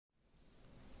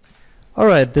All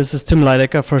right, this is Tim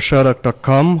Leidecker for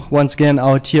Sherlock.com, once again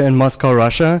out here in Moscow,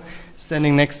 Russia.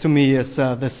 Standing next to me is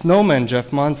the snowman,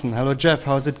 Jeff Monson. Hello, Jeff.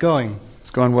 How's it going? It's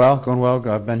going well, going well.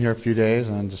 I've been here a few days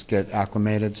and just get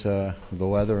acclimated to the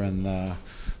weather and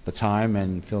the time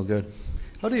and feel good.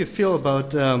 How do you feel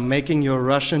about making your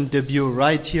Russian debut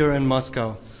right here in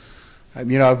Moscow?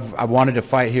 I've wanted to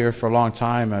fight here for a long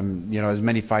time. As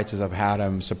many fights as I've had,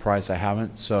 I'm surprised I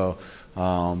haven't. So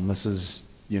this is,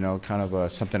 kind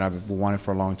of something I've wanted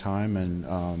for a long time,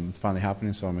 and it's finally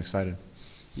happening, so I'm excited.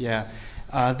 Yeah.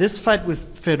 This fight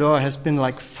with Fedor has been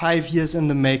like 5 years in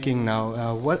the making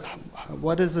now.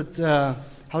 What is it?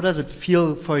 How does it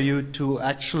feel for you to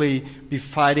actually be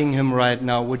fighting him right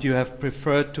now? Would you have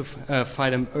preferred to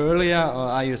fight him earlier, or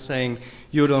are you saying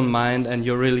you don't mind and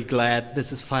you're really glad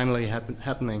this is finally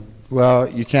happening? Well,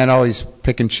 you can't always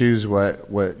pick and choose what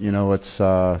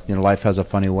life has a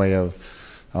funny way of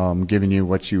giving you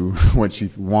what you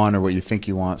want or what you think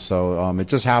you want. So it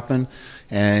just happened,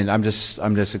 and I'm just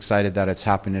excited that it's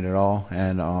happening at all.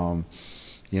 And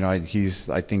he's,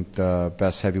 I think, the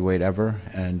best heavyweight ever,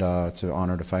 and it's an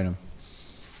honor to fight him.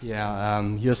 Yeah,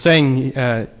 you're saying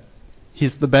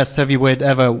he's the best heavyweight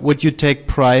ever. Would you take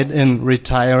pride in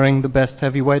retiring the best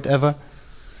heavyweight ever?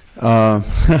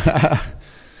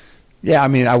 Yeah,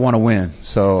 I want to win,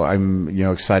 so I'm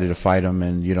excited to fight him,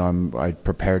 and I'm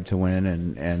prepared to win,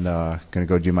 and going to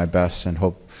go do my best, and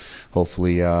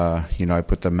hopefully I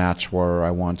put the match where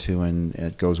I want to, and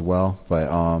it goes well.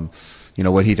 But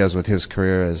what he does with his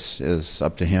career is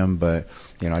up to him, but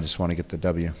I just want to get the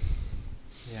W.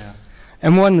 Yeah.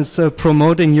 M1 is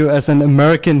promoting you as an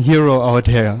American hero out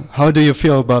here. How do you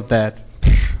feel about that?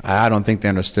 I don't think they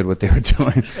understood what they were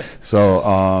doing. So,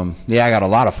 yeah, I got a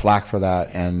lot of flack for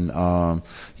that. And,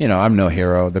 I'm no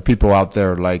hero. The people out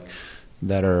there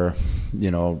that are,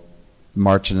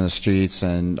 marching in the streets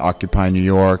and occupying New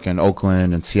York and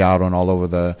Oakland and Seattle and all over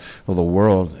the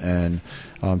world, and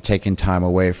taking time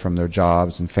away from their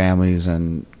jobs and families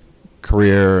and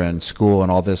career and school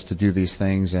and all this to do these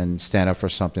things and stand up for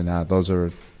something, those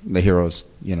are the heroes,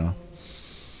 Yeah,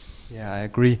 I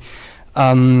agree.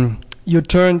 You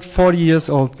turned 40 years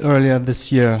old earlier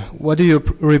this year. What do you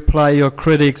reply your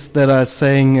critics that are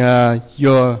saying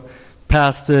you're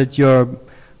past it, your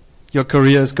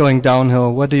career is going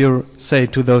downhill? What do you say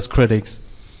to those critics?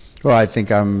 Well, I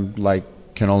think I'm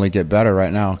can only get better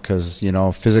right now, because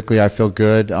physically I feel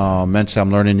good. Mentally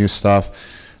I'm learning new stuff.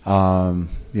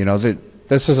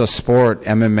 This is a sport.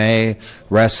 MMA,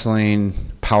 wrestling,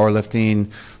 powerlifting.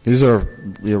 These are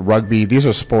rugby. These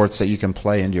are sports that you can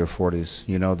play into your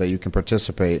 40s. That you can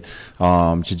participate.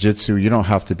 Jiu-jitsu. You don't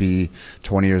have to be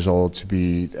 20 years old to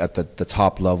be at the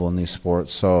top level in these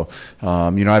sports. So, I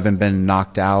haven't been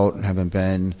knocked out. Haven't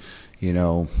been,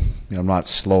 I'm not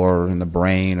slower in the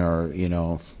brain or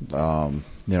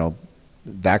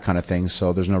that kind of thing.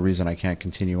 So there's no reason I can't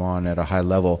continue on at a high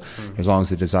level as long as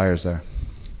the desire is there.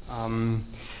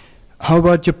 How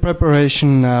about your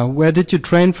preparation? Where did you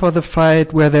train for the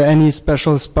fight? Were there any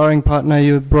special sparring partner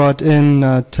you brought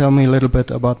in? Tell me a little bit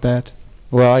about that.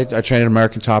 Well, I trained at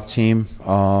American Top Team,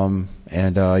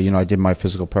 and I did my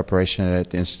physical preparation at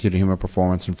the Institute of Human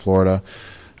Performance in Florida.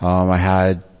 I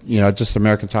had just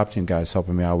American Top Team guys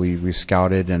helping me out. We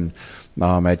scouted, and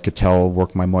I had Cattell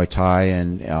work my Muay Thai,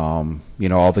 and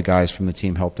all the guys from the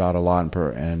team helped out a lot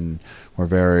and were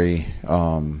very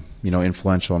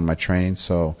influential in my training.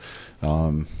 So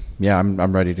yeah,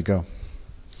 I'm ready to go.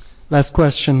 Last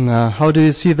question: how do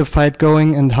you see the fight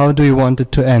going, and how do you want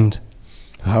it to end?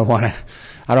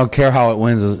 I don't care how it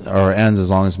wins or ends,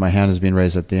 as long as my hand is being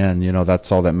raised at the end.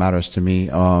 That's all that matters to me.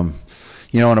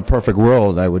 In a perfect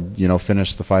world, I would,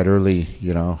 finish the fight early,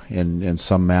 in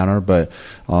some manner. But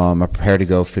I'm prepared to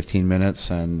go 15 minutes,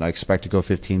 and I expect to go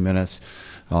 15 minutes.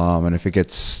 And if it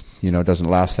gets, doesn't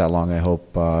last that long, I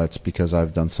hope it's because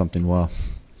I've done something well.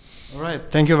 All right.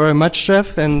 Thank you very much,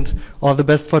 Jeff, and all the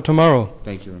best for tomorrow.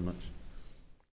 Thank you very much.